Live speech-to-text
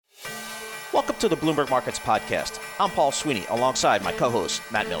Welcome to the Bloomberg Markets Podcast. I'm Paul Sweeney, alongside my co-host,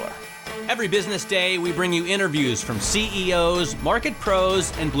 Matt Miller. Every business day, we bring you interviews from CEOs, market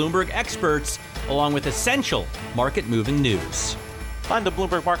pros, and Bloomberg experts, along with essential market-moving news. Find the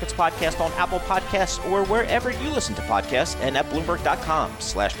Bloomberg Markets Podcast on Apple Podcasts or wherever you listen to podcasts and at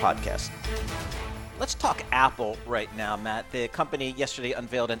Bloomberg.com/podcast. Let's talk Apple right now, Matt. The company yesterday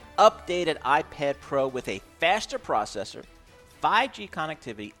unveiled an updated iPad Pro with a faster processor, 5G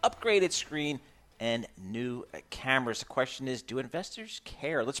connectivity, upgraded screen, and new cameras. The question is, do investors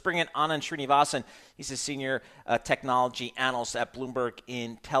care? Let's bring in Anand Srinivasan. He's a senior technology analyst at Bloomberg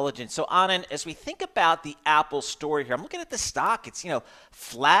Intelligence. So, Anand, as we think about the Apple story here, I'm looking at the stock. It's,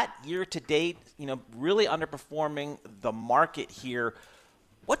 flat year to date, really underperforming the market here.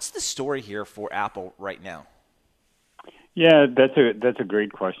 What's the story here for Apple right now? Yeah, that's a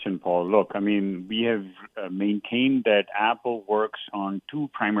great question, Paul. Look, we have maintained that Apple works on two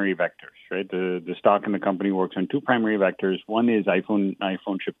primary vectors, right? The stock in the company works on two primary vectors. One is iPhone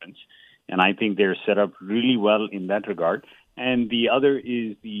shipments, and I think they're set up really well in that regard. And the other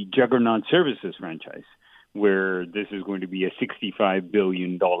is the juggernaut services franchise, where this is going to be a $65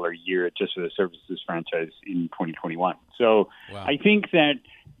 billion year just for the services franchise in 2021. So wow. I think that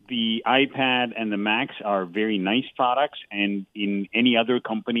the iPad and the Macs are very nice products, and in any other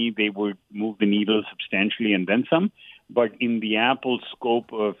company, they would move the needle substantially and then some. But in the Apple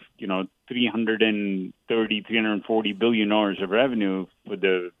scope of, $340 billion of revenue for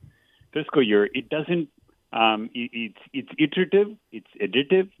the fiscal year, it doesn't, it's iterative, it's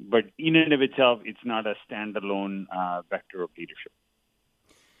additive, but in and of itself, it's not a standalone vector of leadership.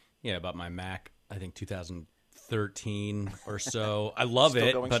 Yeah, about my Mac, I think 2013 or so. I love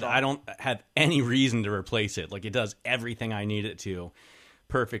it, but strong. I don't have any reason to replace it. Like, it does everything I need it to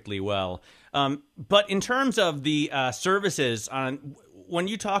perfectly well. But in terms of the services, when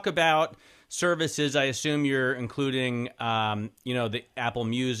you talk about services, I assume you're including, the Apple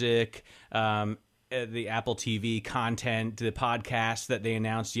Music, the Apple TV content, the podcast that they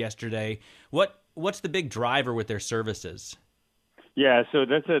announced yesterday. What's the big driver with their services? Yeah, so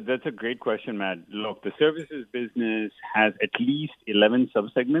that's a great question, Matt. Look, the services business has at least 11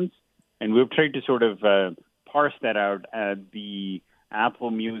 subsegments, and we've tried to sort of parse that out at the Apple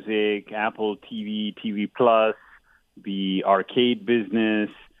Music, Apple TV, TV Plus, the arcade business,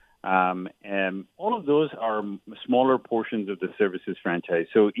 and all of those are smaller portions of the services franchise.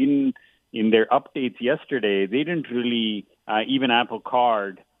 So in their updates yesterday, they didn't really, even Apple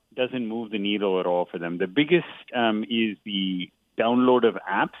Card doesn't move the needle at all for them. The biggest is the download of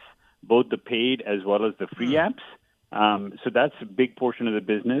apps, both the paid as well as the free apps. So that's a big portion of the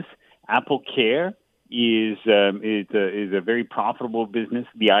business. Apple Care is a very profitable business.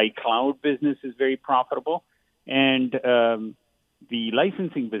 The iCloud business is very profitable. And the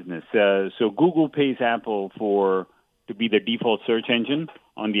licensing business. So Google pays Apple to be the default search engine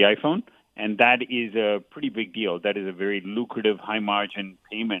on the iPhone. And that is a pretty big deal. That is a very lucrative, high-margin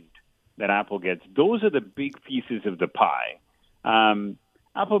payment that Apple gets. Those are the big pieces of the pie.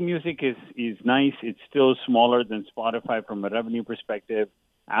 Apple Music is nice. It's still smaller than Spotify from a revenue perspective.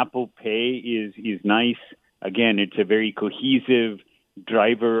 Apple Pay is nice. Again, it's a very cohesive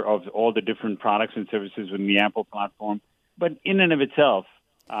driver of all the different products and services within the Apple platform. But in and of itself,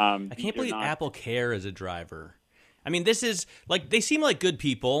 I can't believe Apple Care is a driver. This is they seem like good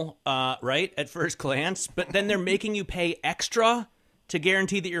people, right, at first glance, but then they're making you pay extra to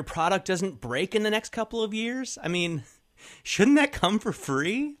guarantee that your product doesn't break in the next couple of years. Shouldn't that come for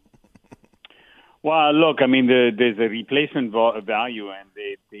free? Well, look, there's a replacement value, and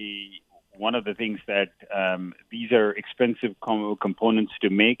one of the things that these are expensive components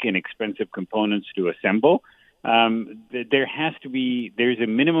to make and expensive components to assemble. There's a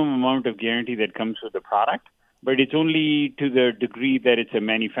minimum amount of guarantee that comes with the product, but it's only to the degree that it's a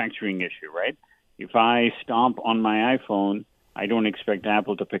manufacturing issue, right? If I stomp on my iPhone, I don't expect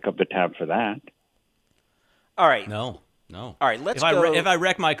Apple to pick up the tab for that. All right. No. All right, let's go. If I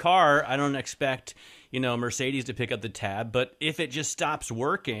wreck my car, I don't expect, Mercedes to pick up the tab. But if it just stops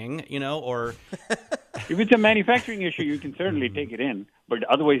working, or... If it's a manufacturing issue, you can certainly take it in. But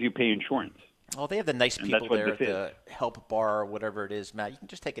otherwise, you pay insurance. Oh, they have the nice people there at the help bar or whatever it is, Matt. You can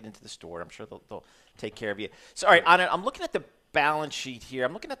just take it into the store. I'm sure they'll take care of you. So, all right, Anand, I'm looking at the balance sheet here.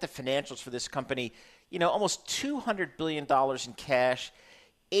 I'm looking at the financials for this company. Almost $200 billion in cash.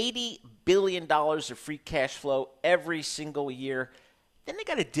 $80 billion of free cash flow every single year. Then they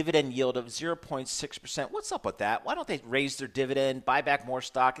got a dividend yield of 0.6%. What's up with that? Why don't they raise their dividend, buy back more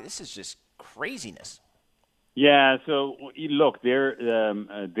stock? This is just craziness. Yeah. So look, they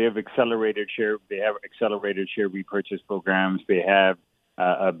have accelerated share repurchase programs. They have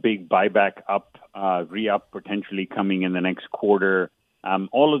a big buyback re-up potentially coming in the next quarter.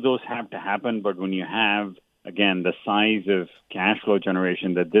 All of those have to happen, but when you have, again, the size of cash flow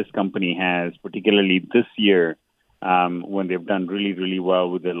generation that this company has, particularly this year, when they've done really, really well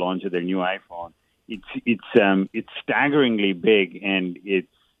with the launch of their new iPhone, it's staggeringly big, and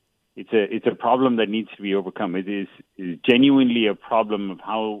it's a problem that needs to be overcome. It is genuinely a problem of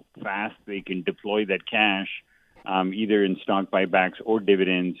how fast they can deploy that cash, either in stock buybacks or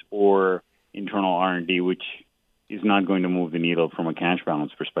dividends or internal R&D, which is not going to move the needle from a cash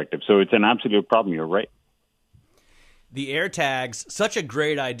balance perspective. So it's an absolute problem. You're right. The AirTags, such a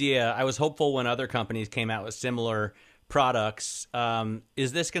great idea. I was hopeful when other companies came out with similar products.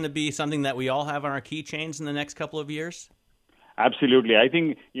 Is this going to be something that we all have on our keychains in the next couple of years? Absolutely. I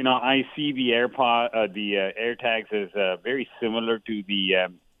think, I see the AirTags as very similar to the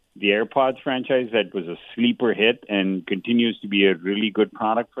AirPods franchise that was a sleeper hit and continues to be a really good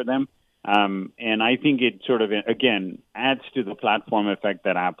product for them. And I think it sort of, again, adds to the platform effect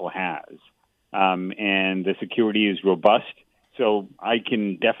that Apple has. And the security is robust. So I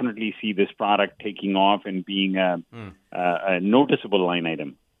can definitely see this product taking off and being a noticeable line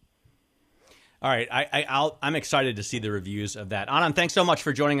item. All right, I'm excited to see the reviews of that. Anand, thanks so much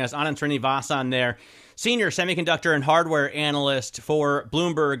for joining us. Anand Srinivasan there, Senior Semiconductor and Hardware Analyst for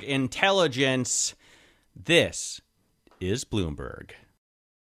Bloomberg Intelligence. This is Bloomberg.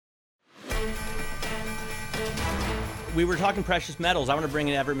 We were talking precious metals. I want to bring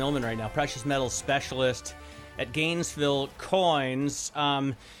in Everett Millman right now, precious metals specialist at Gainesville Coins.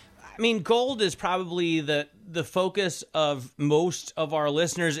 Gold is probably the focus of most of our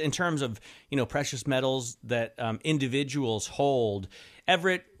listeners in terms of, precious metals that individuals hold.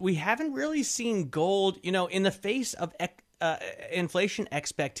 Everett, we haven't really seen gold, in the face of inflation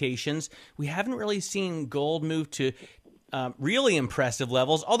expectations. We haven't really seen gold move to really impressive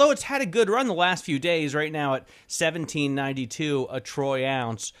levels, although it's had a good run the last few days, right now at $17.92 a troy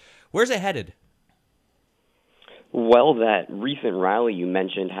ounce. Where's it headed? Well, that recent rally you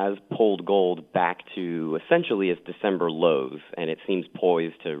mentioned has pulled gold back to essentially its December lows, and it seems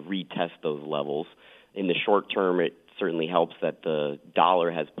poised to retest those levels. In the short term, it certainly helps that the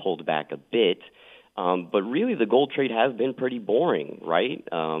dollar has pulled back a bit, but really the gold trade has been pretty boring, right?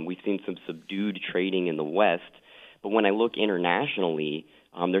 We've seen some subdued trading in the West, but when I look internationally,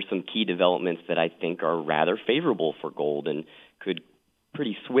 there's some key developments that I think are rather favorable for gold and could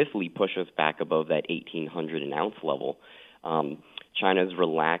pretty swiftly push us back above that 1,800 an ounce level. China's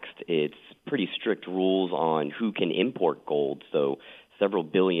relaxed its pretty strict rules on who can import gold, so several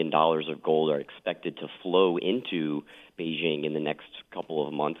 $1 billion of gold are expected to flow into Beijing in the next couple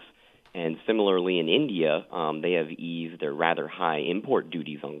of months. And similarly in India, they have eased their rather high import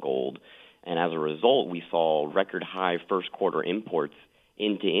duties on gold. And as a result, we saw record high first quarter imports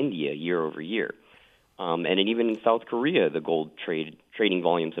into India year over year. And even in South Korea, the gold trading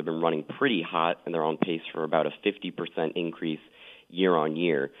volumes have been running pretty hot, and they're on pace for about a 50% increase year on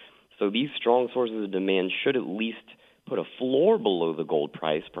year. So these strong sources of demand should at least put a floor below the gold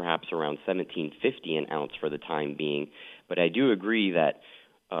price, perhaps around $17.50 an ounce for the time being. But I do agree that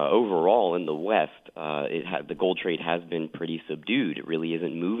overall in the West, the gold trade has been pretty subdued. It really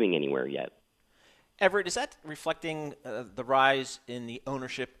isn't moving anywhere yet. Everett, is that reflecting the rise in the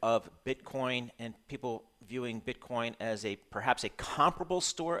ownership of Bitcoin and people viewing Bitcoin as perhaps a comparable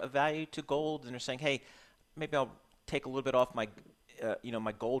store of value to gold, and they're saying, "Hey, maybe I'll take a little bit off my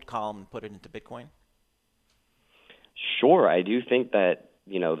my gold column and put it into Bitcoin"? Sure, I do think that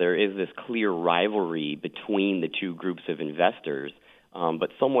there is this clear rivalry between the two groups of investors.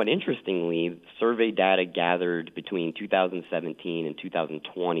 But somewhat interestingly, survey data gathered between 2017 and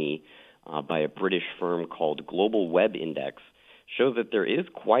 2020 by a British firm called Global Web Index show that there is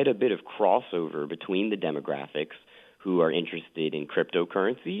quite a bit of crossover between the demographics who are interested in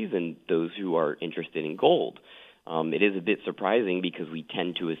cryptocurrencies and those who are interested in gold. It is a bit surprising because we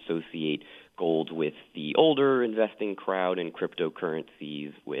tend to associate gold with the older investing crowd and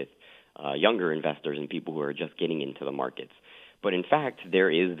cryptocurrencies with younger investors and people who are just getting into the markets. But in fact, there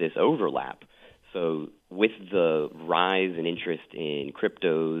is this overlap. So with the rise in interest in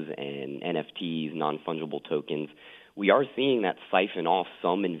cryptos and NFTs, non-fungible tokens, we are seeing that siphon off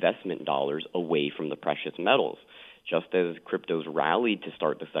some investment dollars away from the precious metals. Just as cryptos rallied to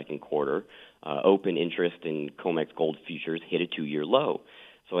start the second quarter, open interest in COMEX gold futures hit a 2-year low.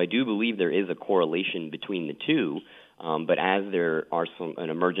 So I do believe there is a correlation between the two, but as there are an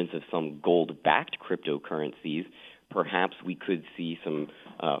emergence of some gold-backed cryptocurrencies, perhaps we could see some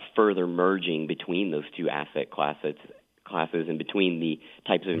further merging between those two asset classes and between the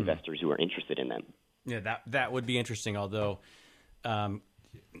types of investors who are interested in them. Yeah, that would be interesting, although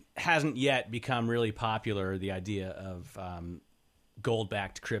hasn't yet become really popular, the idea of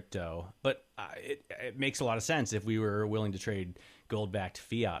gold-backed crypto, but it makes a lot of sense if we were willing to trade gold-backed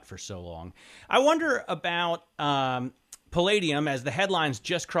fiat for so long. I wonder about palladium. As the headlines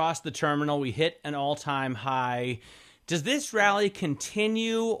just crossed the terminal, we hit an all-time high. Does this rally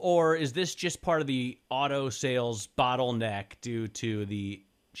continue, or is this just part of the auto sales bottleneck due to the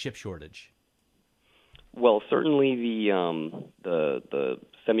chip shortage? Well, certainly the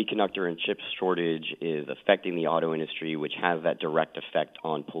semiconductor and chip shortage is affecting the auto industry, which has that direct effect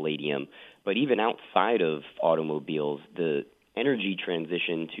on palladium. But even outside of automobiles, the energy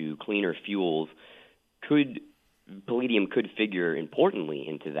transition to cleaner fuels palladium could figure importantly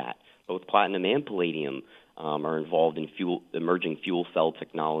into that. Both platinum and palladium are involved in emerging fuel cell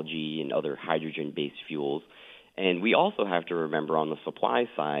technology and other hydrogen-based fuels. And we also have to remember on the supply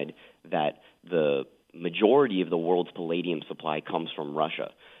side that the majority of the world's palladium supply comes from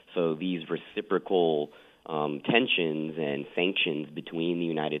Russia. So these reciprocal tensions and sanctions between the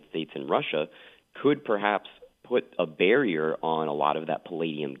United States and Russia could perhaps put a barrier on a lot of that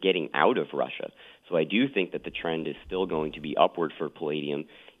palladium getting out of Russia. So I do think that the trend is still going to be upward for palladium,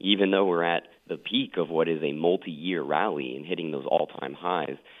 even though we're at the peak of what is a multi-year rally and hitting those all-time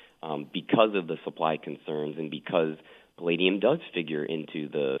highs because of the supply concerns and because palladium does figure into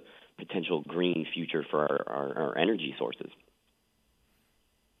the potential green future for our energy sources.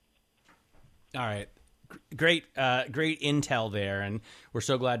 All right. Great intel there, and we're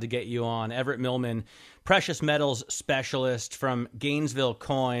so glad to get you on. Everett Millman, precious metals specialist from Gainesville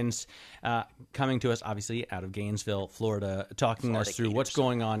Coins, coming to us, obviously, out of Gainesville, Florida, talking us through what's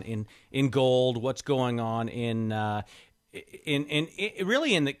going on in gold, what's going on in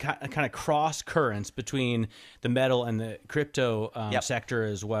really in the kind of cross currents between the metal and the crypto sector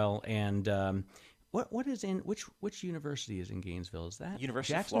as well. And what is in which university is in Gainesville? Is that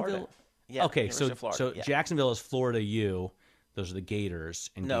University of Florida? Yeah. Okay, so Jacksonville is Florida U. Those are the Gators.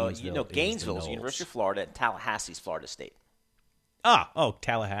 And Gainesville is University of Florida, and Tallahassee is Florida State.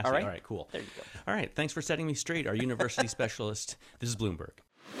 Tallahassee. All right, cool. There you go. All right, thanks for setting me straight. Our university specialist. This is Bloomberg.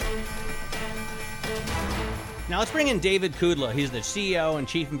 Now let's bring in David Kudla. He's the CEO and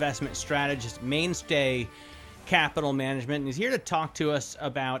Chief Investment Strategist, Mainstay Capital Management, and he's here to talk to us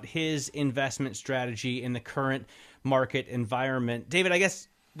about his investment strategy in the current market environment. David, I guess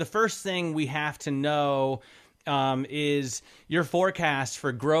the first thing we have to know is your forecast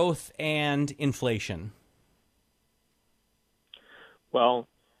for growth and inflation. Well,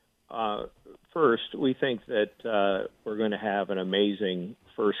 first, we think that we're going to have an amazing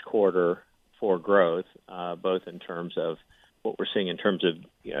first quarter for growth, both in terms of what we're seeing in terms of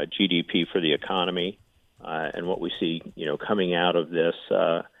GDP for the economy and what we see, coming out of this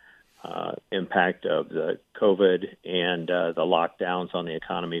impact of the COVID and the lockdowns on the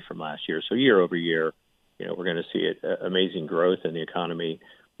economy from last year. So year over year, we're going to see amazing growth in the economy.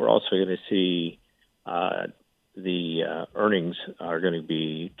 We're also going to see the earnings are going to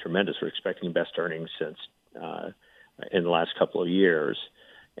be tremendous. We're expecting best earnings since in the last couple of years.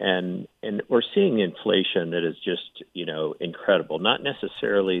 And we're seeing inflation that is just, incredible. Not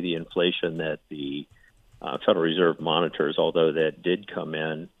necessarily the inflation that the Federal Reserve monitors, although that did come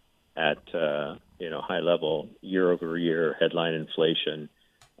in at high level year-over-year headline inflation,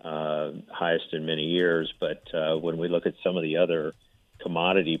 highest in many years. But when we look at some of the other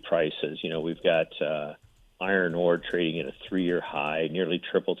commodity prices, we've got iron ore trading at a 3-year high, nearly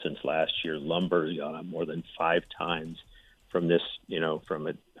tripled since last year. Lumber's gone up more than 5 times from this,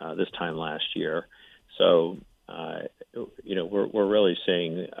 this time last year. So, we're really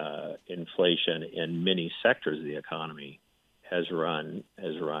seeing inflation in many sectors of the economy has run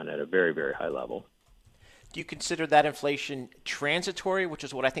at a very, very high level. Do you consider that inflation transitory, which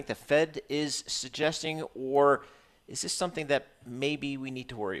is what I think the Fed is suggesting, or is this something that maybe we need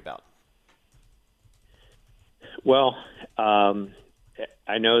to worry about? Well,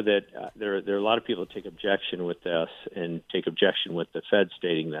 I know that there are a lot of people who take objection with this and take objection with the Fed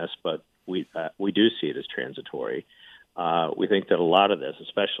stating this, but we do see it as transitory. We think that a lot of this,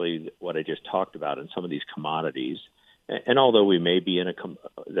 especially what I just talked about in some of these commodities, and although we may be in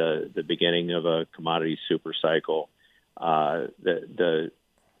the beginning of a commodity super cycle, the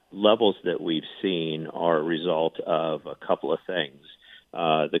levels that we've seen are a result of a couple of things.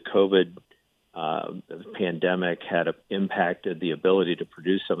 The COVID pandemic had impacted the ability to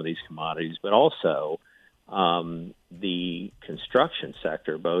produce some of these commodities, but also the construction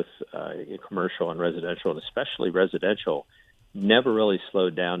sector, both commercial and residential, and especially residential, never really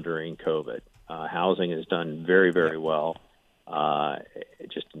slowed down during COVID. Housing has done very, very well.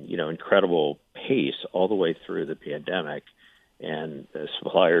 Just, incredible pace all the way through the pandemic. and the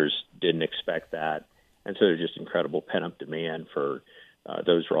suppliers didn't expect that. And so there's just incredible pent-up demand for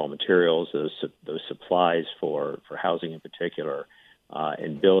those raw materials, those supplies for housing in particular,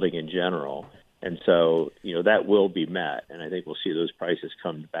 and building in general. And so, that will be met, and I think we'll see those prices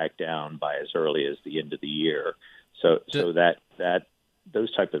come back down by as early as the end of the year. So that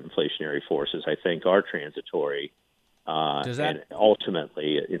those type of inflationary forces, I think, are transitory. And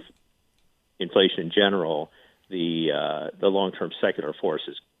ultimately, if inflation in general, the long-term secular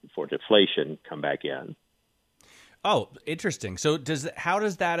forces for deflation come back in. Oh, interesting. So how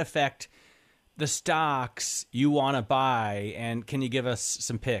does that affect the stocks you want to buy, and can you give us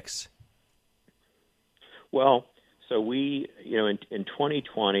some picks? Well, so we, in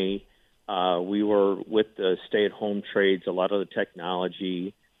 2020, we were with the stay-at-home trades, a lot of the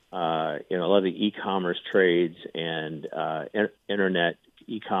technology, a lot of the e-commerce trades and internet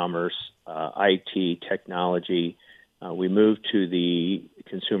e-commerce, IT, technology. We moved to the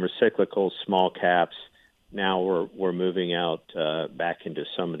consumer cyclical, small caps. Now we're moving out back into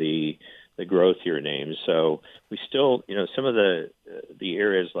some of the growthier names. So we still, some of the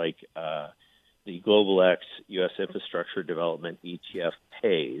areas like the Global X U.S. Infrastructure Development ETF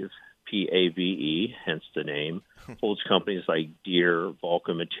PAVE, P-A-V-E, hence the name, holds companies like Deere,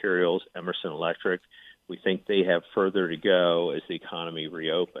 Vulcan Materials, Emerson Electric. We think they have further to go as the economy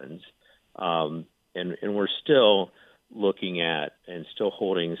reopens. And we're still looking at and still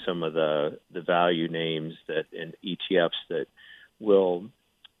holding some of the value names that in ETFs that will,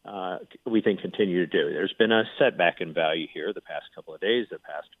 we think, continue to do. There's been a setback in value here the past couple of days, the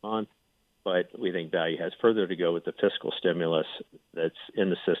past month, but we think value has further to go with the fiscal stimulus that's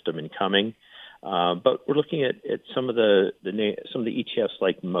in the system and coming. But we're looking at some of the ETFs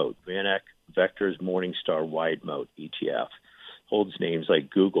like Moat, VanEck Vector's Morningstar Wide Moat ETF holds names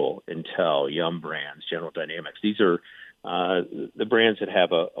like Google, Intel, Yum Brands, General Dynamics. These are the brands that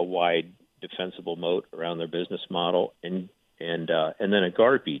have a wide defensible moat around their business model, and then a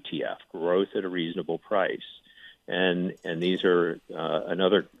GARP ETF, growth at a reasonable price. And these are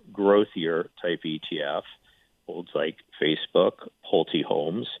another growthier type ETF, holds like Facebook, Pulte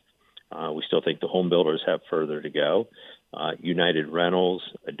Homes. We still think the home builders have further to go. United Rentals,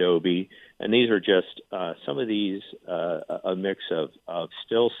 Adobe, and these are just some of these, a mix of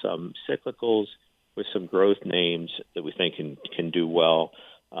still some cyclicals with some growth names that we think can do well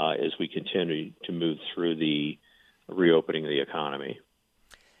as we continue to move through the reopening of the economy.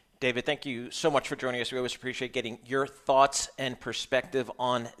 David, thank you so much for joining us. We always appreciate getting your thoughts and perspective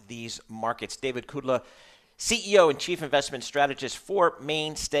on these markets. David Kudla, CEO and Chief Investment Strategist for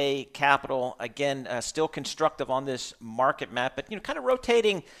Mainstay Capital. Again, still constructive on this market map, but kind of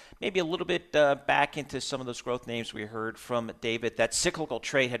rotating maybe a little bit back into some of those growth names we heard from David. That cyclical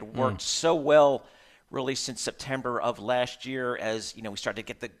trade had worked so well really since September of last year as we started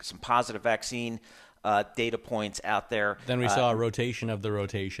to get some positive vaccine data points out there. Then we saw a rotation of the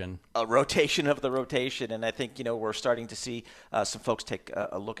rotation. A rotation of the rotation, and I think we're starting to see some folks take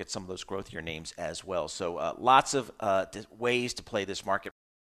a look at some of those growthier names as well. So lots of ways to play this market.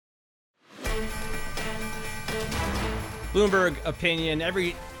 Bloomberg Opinion.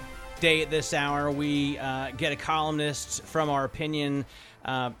 Every day at this hour, we get a columnist from our opinion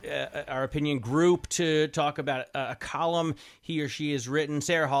group to talk about a column he or she has written.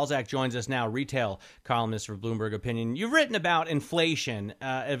 Sarah Halzack joins us now, retail columnist for Bloomberg Opinion. You've written about inflation,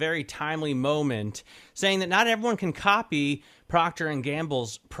 a very timely moment, saying that not everyone can copy Procter &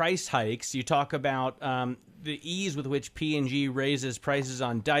 Gamble's price hikes. You talk about the ease with which P&G raises prices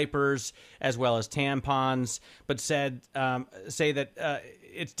on diapers as well as tampons, but say that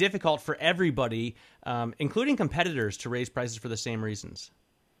it's difficult for everybody, including competitors, to raise prices for the same reasons.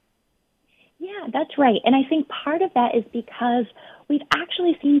 Yeah, that's right. And I think part of that is because we've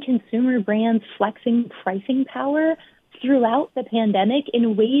actually seen consumer brands flexing pricing power throughout the pandemic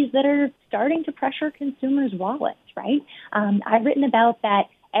in ways that are starting to pressure consumers' wallets, right? I've written about that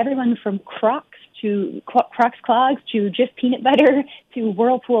everyone from Crocs clogs to Jif peanut butter to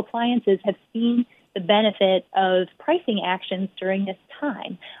Whirlpool appliances have seen the benefit of pricing actions during this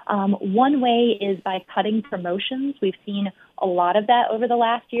time. One way is by cutting promotions. We've seen a lot of that over the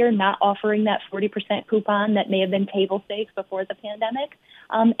last year, not offering that 40% coupon that may have been table stakes before the pandemic,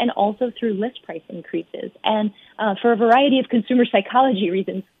 and also through list price increases. And for a variety of consumer psychology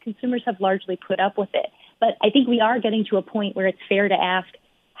reasons, consumers have largely put up with it. But I think we are getting to a point where it's fair to ask,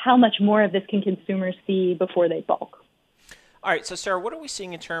 how much more of this can consumers see before they bulk? All right, so Sarah, what are we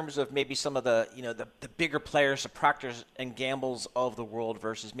seeing in terms of maybe some of the the bigger players, the Procters and Gambles of the world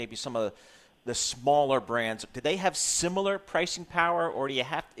versus maybe some of the smaller brands? Do they have similar pricing power, or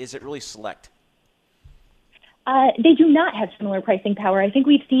is it really select? They do not have similar pricing power. I think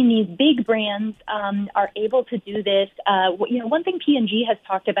we've seen these big brands are able to do this. One thing P&G has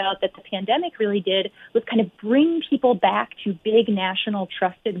talked about that the pandemic really did was kind of bring people back to big national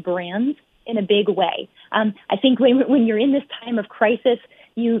trusted brands in a big way. I think when you're in this time of crisis,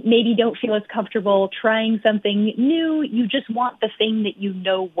 you maybe don't feel as comfortable trying something new. You just want the thing that you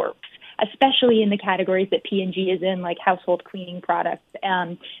know works, especially in the categories that P&G is in, like household cleaning products,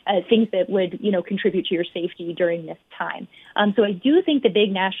 things that would, contribute to your safety during this time. So I do think the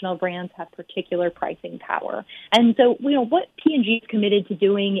big national brands have particular pricing power. And so, what P&G is committed to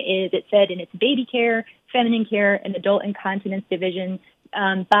doing is, it said in its baby care, feminine care, and adult incontinence division,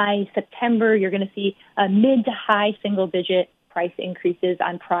 by September, you're going to see mid to high single-digit price increases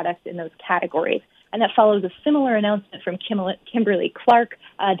on products in those categories. And that follows a similar announcement from Kimberly-Clark.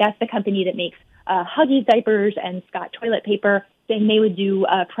 That's the company that makes Huggies diapers and Scott toilet paper, saying they would do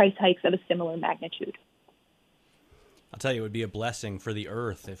price hikes of a similar magnitude. I'll tell you, it would be a blessing for the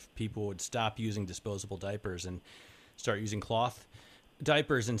earth if people would stop using disposable diapers and start using cloth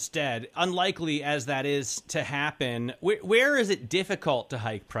diapers instead. Unlikely as that is to happen, where is it difficult to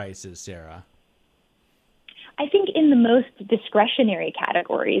hike prices, Sarah? I think in the most discretionary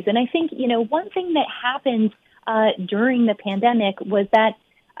categories. And I think, one thing that happened during the pandemic was that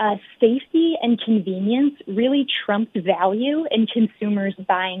safety and convenience really trumped value in consumers'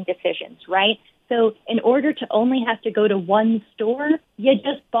 buying decisions, right? So in order to only have to go to one store, you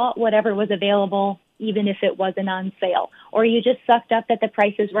just bought whatever was available, even if it wasn't on sale. Or you just sucked up that the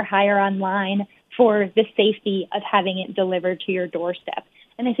prices were higher online for the safety of having it delivered to your doorstep.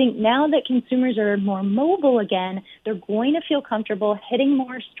 And I think now that consumers are more mobile again, they're going to feel comfortable hitting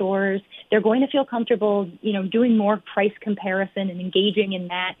more stores. They're going to feel comfortable, doing more price comparison and engaging in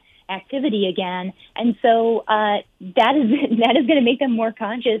that activity again. And so that is going to make them more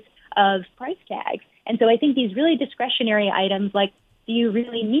conscious of price tags. And so I think these really discretionary items like, do you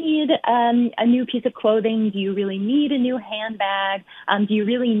really need a new piece of clothing? Do you really need a new handbag? Do you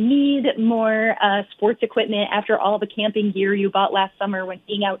really need more sports equipment after all the camping gear you bought last summer when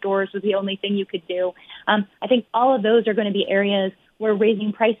being outdoors was the only thing you could do? I think all of those are going to be areas where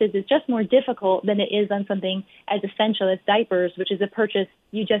raising prices is just more difficult than it is on something as essential as diapers, which is a purchase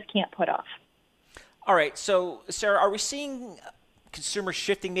you just can't put off. All right. So, Sarah, are we seeing consumers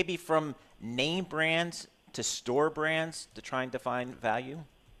shifting maybe from name brands to store brands to try and define value?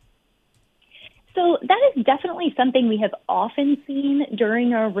 So that is definitely something we have often seen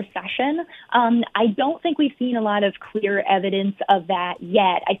during a recession. I don't think we've seen a lot of clear evidence of that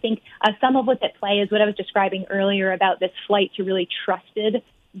yet. I think some of what's at play is what I was describing earlier about this flight to really trusted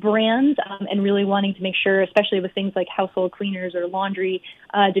brands and really wanting to make sure, especially with things like household cleaners or laundry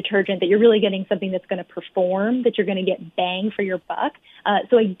detergent, that you're really getting something that's going to perform, that you're going to get bang for your buck.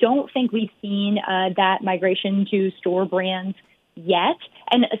 So I don't think we've seen that migration to store brands yet.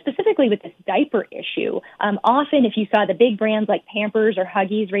 And specifically with this diaper issue, often if you saw the big brands like Pampers or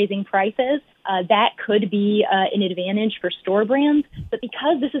Huggies raising prices, that could be an advantage for store brands. But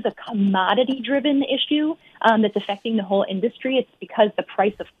because this is a commodity-driven issue that's affecting the whole industry, it's because the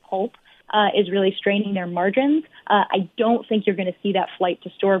price of pulp is really straining their margins. I don't think you're going to see that flight to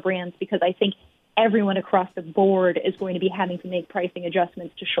store brands because I think everyone across the board is going to be having to make pricing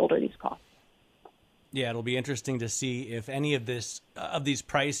adjustments to shoulder these costs. Yeah, it'll be interesting to see if any of these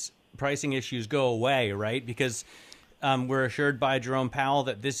pricing issues go away, right? Because we're assured by Jerome Powell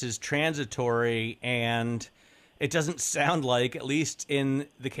that this is transitory, and it doesn't sound like, at least in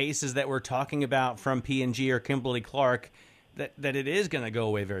the cases that we're talking about from P&G or Kimberly-Clark, that it is going to go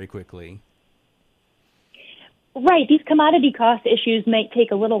away very quickly. Right. These commodity cost issues might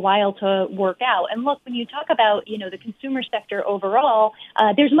take a little while to work out. And look, when you talk about, the consumer sector overall,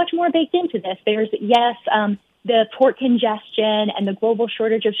 there's much more baked into this. There's, the port congestion and the global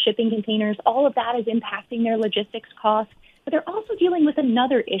shortage of shipping containers, all of that is impacting their logistics costs. But they're also dealing with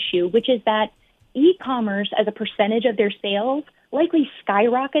another issue, which is that e-commerce as a percentage of their sales likely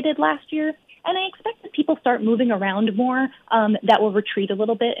skyrocketed last year. And I expect that people start moving around more, that will retreat a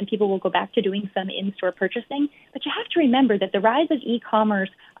little bit and people will go back to doing some in-store purchasing. But you have to remember that the rise of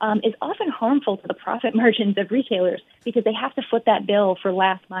e-commerce is often harmful to the profit margins of retailers because they have to foot that bill for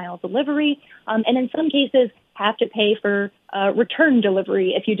last mile delivery. And in some cases, have to pay for return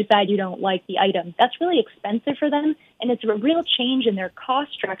delivery if you decide you don't like the item. That's really expensive for them, and it's a real change in their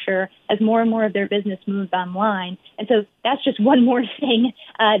cost structure as more and more of their business moves online. And so that's just one more thing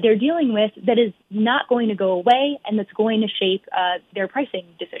they're dealing with that is not going to go away and that's going to shape their pricing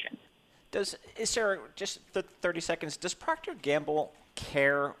decisions. Sarah, just 30 seconds, does Procter & Gamble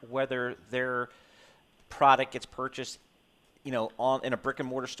care whether their product gets purchased, in a brick and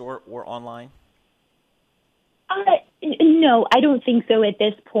mortar store or online? No, I don't think so at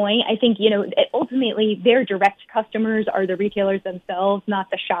this point. I think, ultimately their direct customers are the retailers themselves,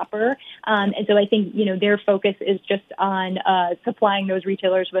 not the shopper. And so I think, their focus is just on supplying those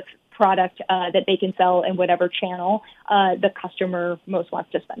retailers with product that they can sell in whatever channel the customer most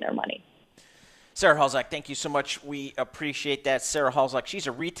wants to spend their money. Sarah Halzack, thank you so much. We appreciate that. Sarah Halzack, she's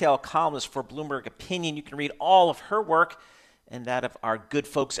a retail columnist for Bloomberg Opinion. You can read all of her work and that of our good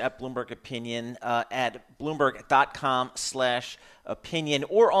folks at Bloomberg Opinion at Bloomberg.com/opinion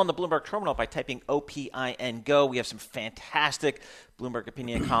or on the Bloomberg terminal by typing OPIN GO. We have some fantastic Bloomberg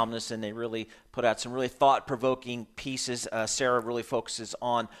Opinion columnists, and they really put out some really thought-provoking pieces. Sarah really focuses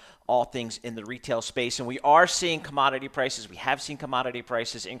on all things in the retail space, and we are seeing commodity prices. We have seen commodity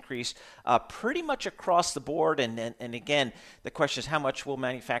prices increase pretty much across the board, and again, the question is how much will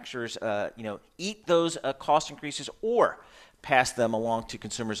manufacturers eat those cost increases or pass them along to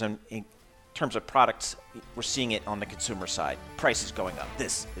consumers. And in terms of products, we're seeing it on the consumer side. Prices going up.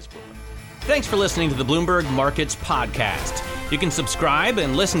 This is Bloomberg. Thanks for listening to the Bloomberg Markets Podcast. You can subscribe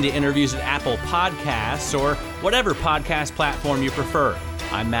and listen to interviews at Apple Podcasts or whatever podcast platform you prefer.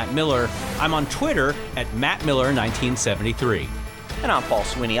 I'm Matt Miller. I'm on Twitter at MattMiller1973. And I'm Paul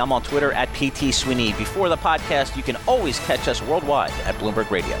Sweeney. I'm on Twitter at PT Sweeney. Before the podcast, you can always catch us worldwide at Bloomberg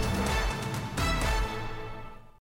Radio.